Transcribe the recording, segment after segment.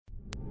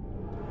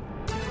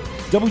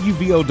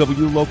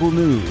WVOW Local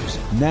News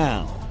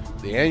now.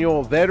 The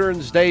annual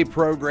Veterans Day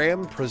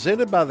program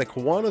presented by the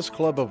Kiwanis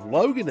Club of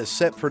Logan is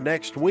set for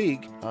next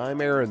week.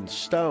 I'm Aaron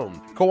Stone.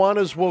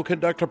 Kiwanis will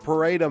conduct a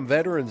parade on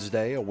Veterans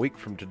Day a week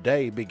from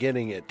today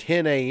beginning at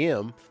 10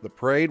 a.m. The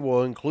parade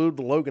will include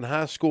the Logan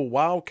High School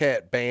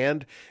Wildcat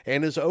Band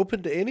and is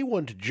open to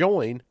anyone to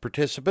join.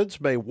 Participants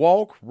may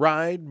walk,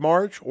 ride,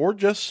 march, or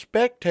just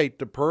spectate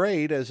the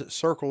parade as it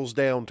circles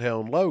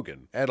downtown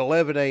Logan. At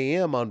 11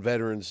 a.m. on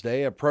Veterans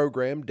Day, a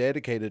program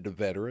dedicated to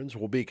veterans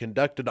will be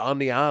conducted on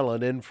the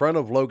island in front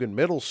of Logan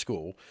Middle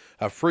School.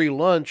 A free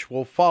lunch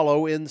will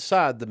follow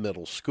inside the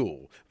middle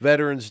school.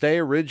 Veterans Day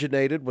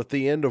originated with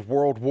the end of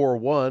World War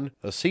I.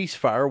 A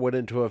ceasefire went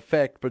into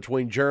effect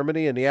between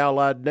Germany and the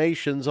Allied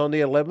nations on the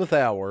 11th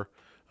hour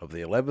of the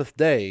 11th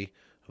day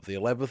of the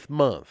 11th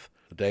month.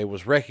 The day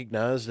was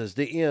recognized as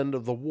the end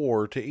of the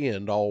war to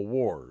end all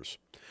wars.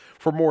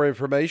 For more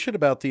information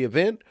about the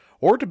event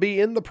or to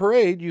be in the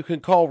parade, you can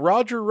call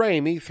Roger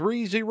Ramey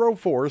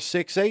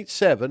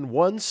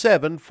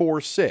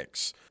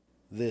 304-687-1746.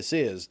 This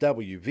is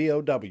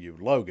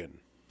WVOW Logan.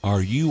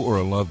 Are you or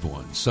a loved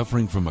one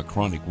suffering from a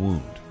chronic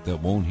wound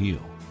that won't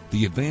heal?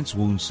 The Advanced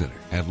Wound Center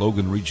at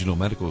Logan Regional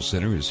Medical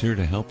Center is here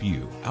to help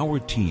you. Our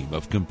team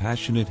of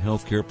compassionate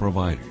healthcare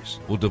providers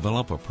will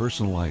develop a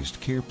personalized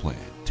care plan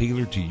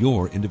tailored to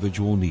your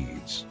individual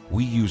needs.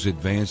 We use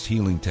advanced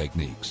healing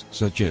techniques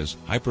such as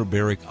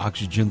hyperbaric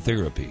oxygen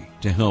therapy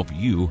to help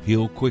you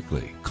heal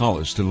quickly. Call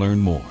us to learn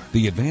more.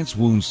 The Advanced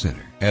Wound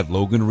Center at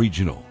Logan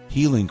Regional,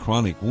 healing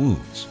chronic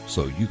wounds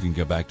so you can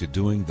get back to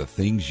doing the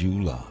things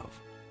you love.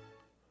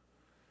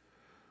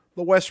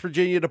 The West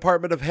Virginia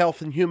Department of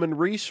Health and Human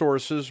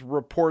Resources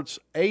reports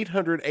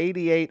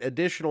 888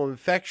 additional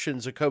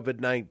infections of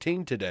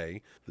COVID-19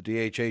 today. The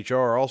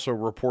DHHR also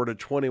reported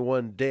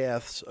 21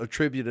 deaths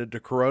attributed to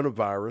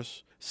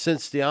coronavirus.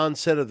 Since the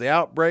onset of the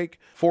outbreak,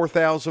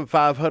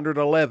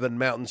 4,511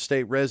 Mountain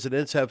State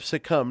residents have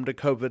succumbed to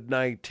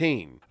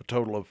COVID-19. A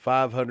total of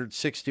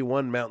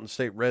 561 Mountain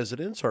State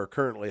residents are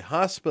currently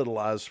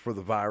hospitalized for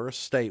the virus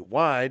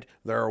statewide.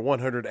 There are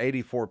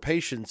 184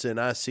 patients in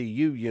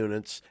ICU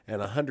units, and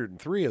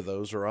 103 of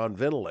those are on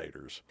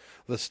ventilators.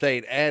 The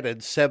state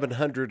added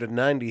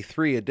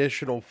 793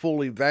 additional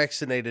fully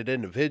vaccinated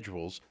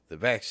individuals. The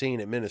vaccine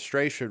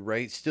administration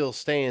rate still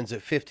stands at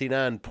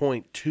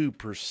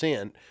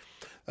 59.2%.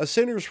 A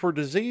Centers for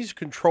Disease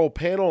Control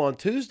panel on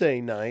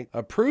Tuesday night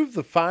approved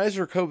the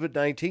Pfizer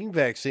COVID-19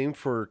 vaccine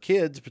for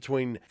kids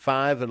between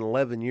 5 and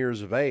 11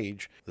 years of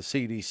age. The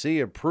CDC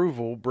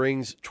approval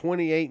brings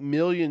 28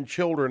 million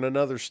children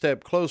another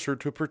step closer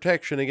to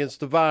protection against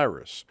the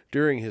virus.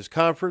 During his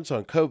conference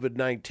on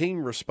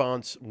COVID-19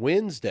 response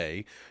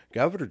Wednesday,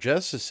 Governor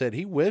Justice said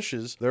he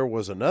wishes there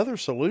was another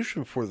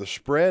solution for the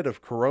spread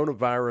of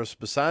coronavirus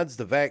besides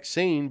the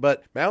vaccine,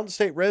 but Mountain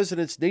State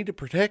residents need to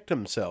protect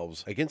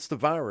themselves against the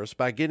virus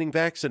by getting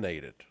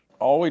vaccinated.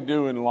 All we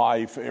do in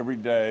life every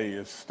day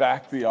is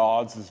stack the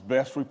odds as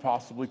best we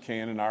possibly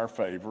can in our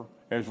favor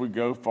as we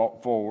go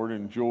forward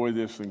and enjoy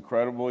this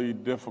incredibly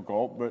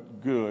difficult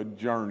but good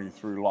journey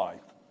through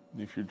life.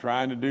 If you're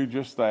trying to do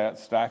just that,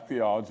 stack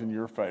the odds in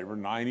your favor.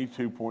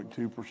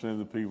 92.2% of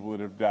the people that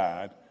have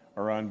died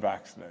are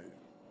unvaccinated.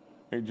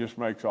 It just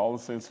makes all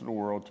the sense in the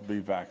world to be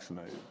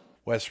vaccinated.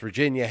 West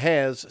Virginia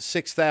has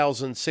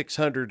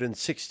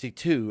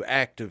 6,662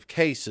 active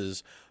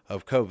cases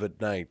of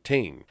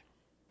COVID-19.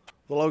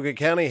 The Logan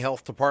County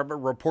Health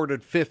Department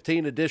reported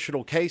 15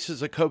 additional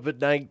cases of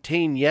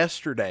COVID-19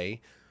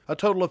 yesterday. A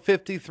total of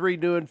 53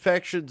 new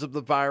infections of the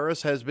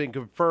virus has been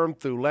confirmed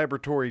through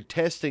laboratory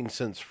testing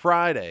since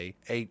Friday.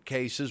 8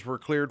 cases were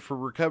cleared for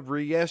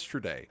recovery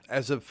yesterday.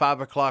 As of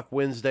 5 o'clock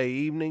Wednesday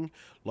evening,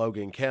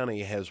 Logan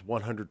County has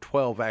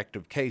 112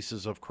 active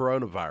cases of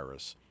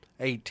coronavirus.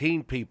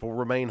 18 people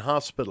remain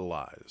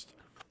hospitalized.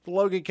 The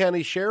Logan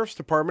County Sheriff's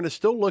Department is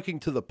still looking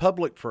to the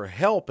public for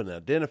help in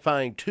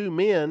identifying 2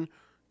 men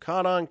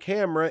caught on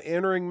camera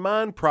entering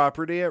mine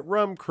property at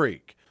Rum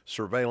Creek.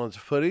 Surveillance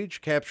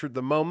footage captured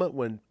the moment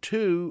when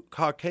 2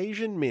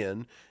 Caucasian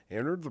men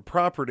entered the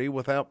property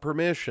without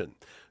permission.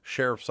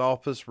 Sheriff's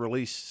Office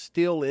released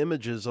still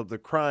images of the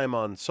crime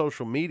on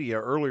social media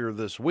earlier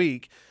this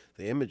week.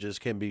 The images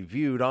can be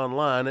viewed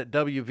online at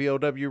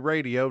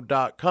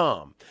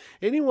WVOWradio.com.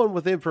 Anyone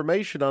with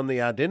information on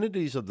the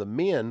identities of the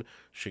men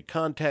should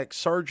contact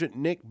Sergeant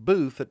Nick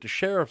Booth at the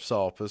Sheriff's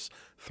Office,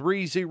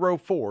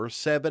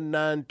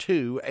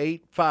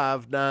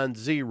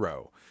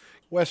 304-792-8590.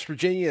 West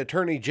Virginia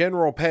Attorney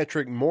General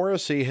Patrick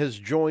Morrisey has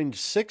joined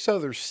 6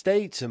 other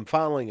states in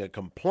filing a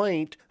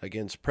complaint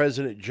against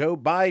President Joe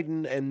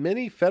Biden and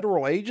many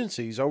federal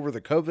agencies over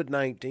the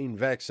COVID-19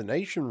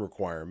 vaccination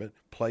requirement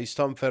placed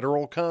on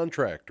federal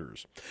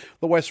contractors.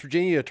 The West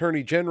Virginia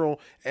Attorney General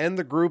and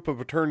the group of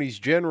attorneys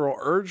general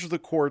urged the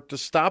court to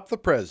stop the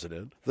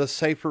president, the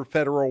Safer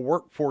Federal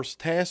Workforce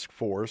Task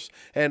Force,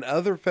 and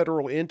other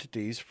federal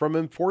entities from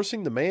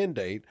enforcing the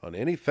mandate on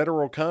any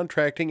federal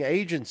contracting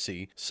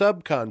agency,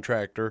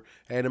 subcontractor,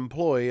 and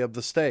employee of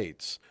the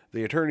states.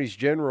 The attorneys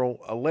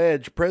general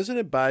allege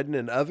President Biden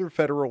and other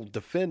federal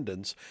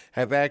defendants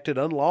have acted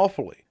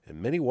unlawfully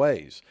in many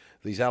ways.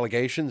 These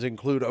allegations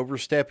include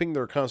overstepping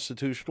their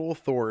constitutional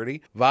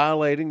authority,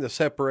 violating the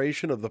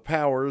separation of the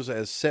powers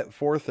as set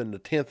forth in the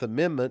 10th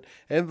Amendment,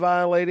 and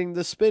violating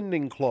the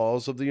spending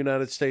clause of the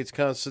United States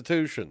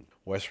Constitution.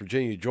 West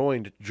Virginia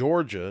joined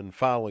Georgia in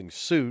filing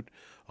suit,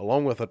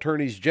 along with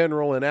attorneys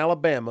general in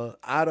Alabama,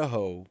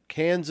 Idaho,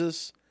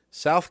 Kansas,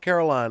 South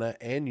Carolina,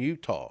 and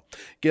Utah.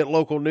 Get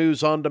local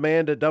news on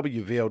demand at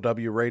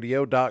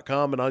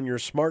WVOWradio.com and on your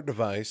smart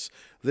device.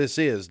 This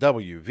is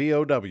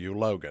WVOW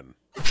Logan.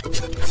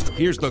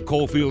 Here's the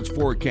Coalfields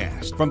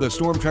forecast from the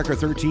Storm Tracker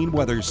 13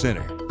 Weather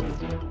Center.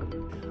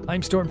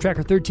 I'm Storm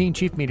Tracker 13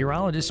 Chief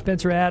Meteorologist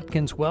Spencer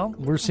Atkins. Well,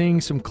 we're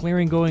seeing some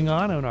clearing going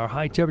on our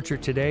high temperature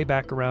today,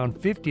 back around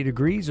 50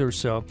 degrees or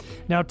so.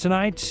 Now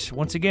tonight,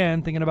 once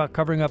again, thinking about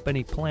covering up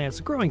any plants.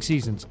 The growing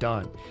season's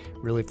done,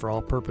 really for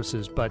all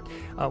purposes, but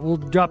we'll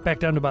drop back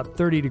down to about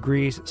 30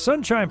 degrees.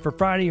 Sunshine for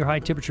Friday, your high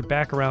temperature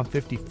back around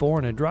 54,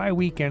 and a dry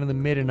weekend in the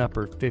mid and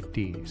upper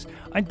 50s.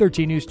 I'm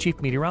 13 News Chief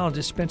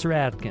Meteorologist Spencer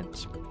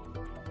Atkins.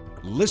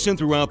 Listen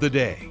throughout the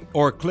day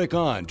or click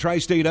on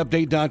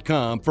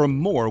tristateupdate.com for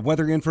more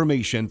weather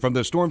information from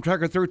the Storm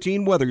Tracker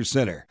 13 Weather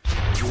Center.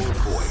 Your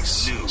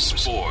voice. News,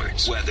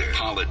 sports, weather,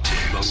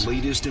 politics, the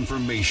latest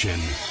information.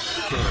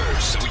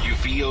 First,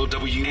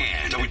 WVOW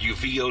and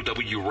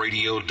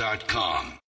WVOWradio.com.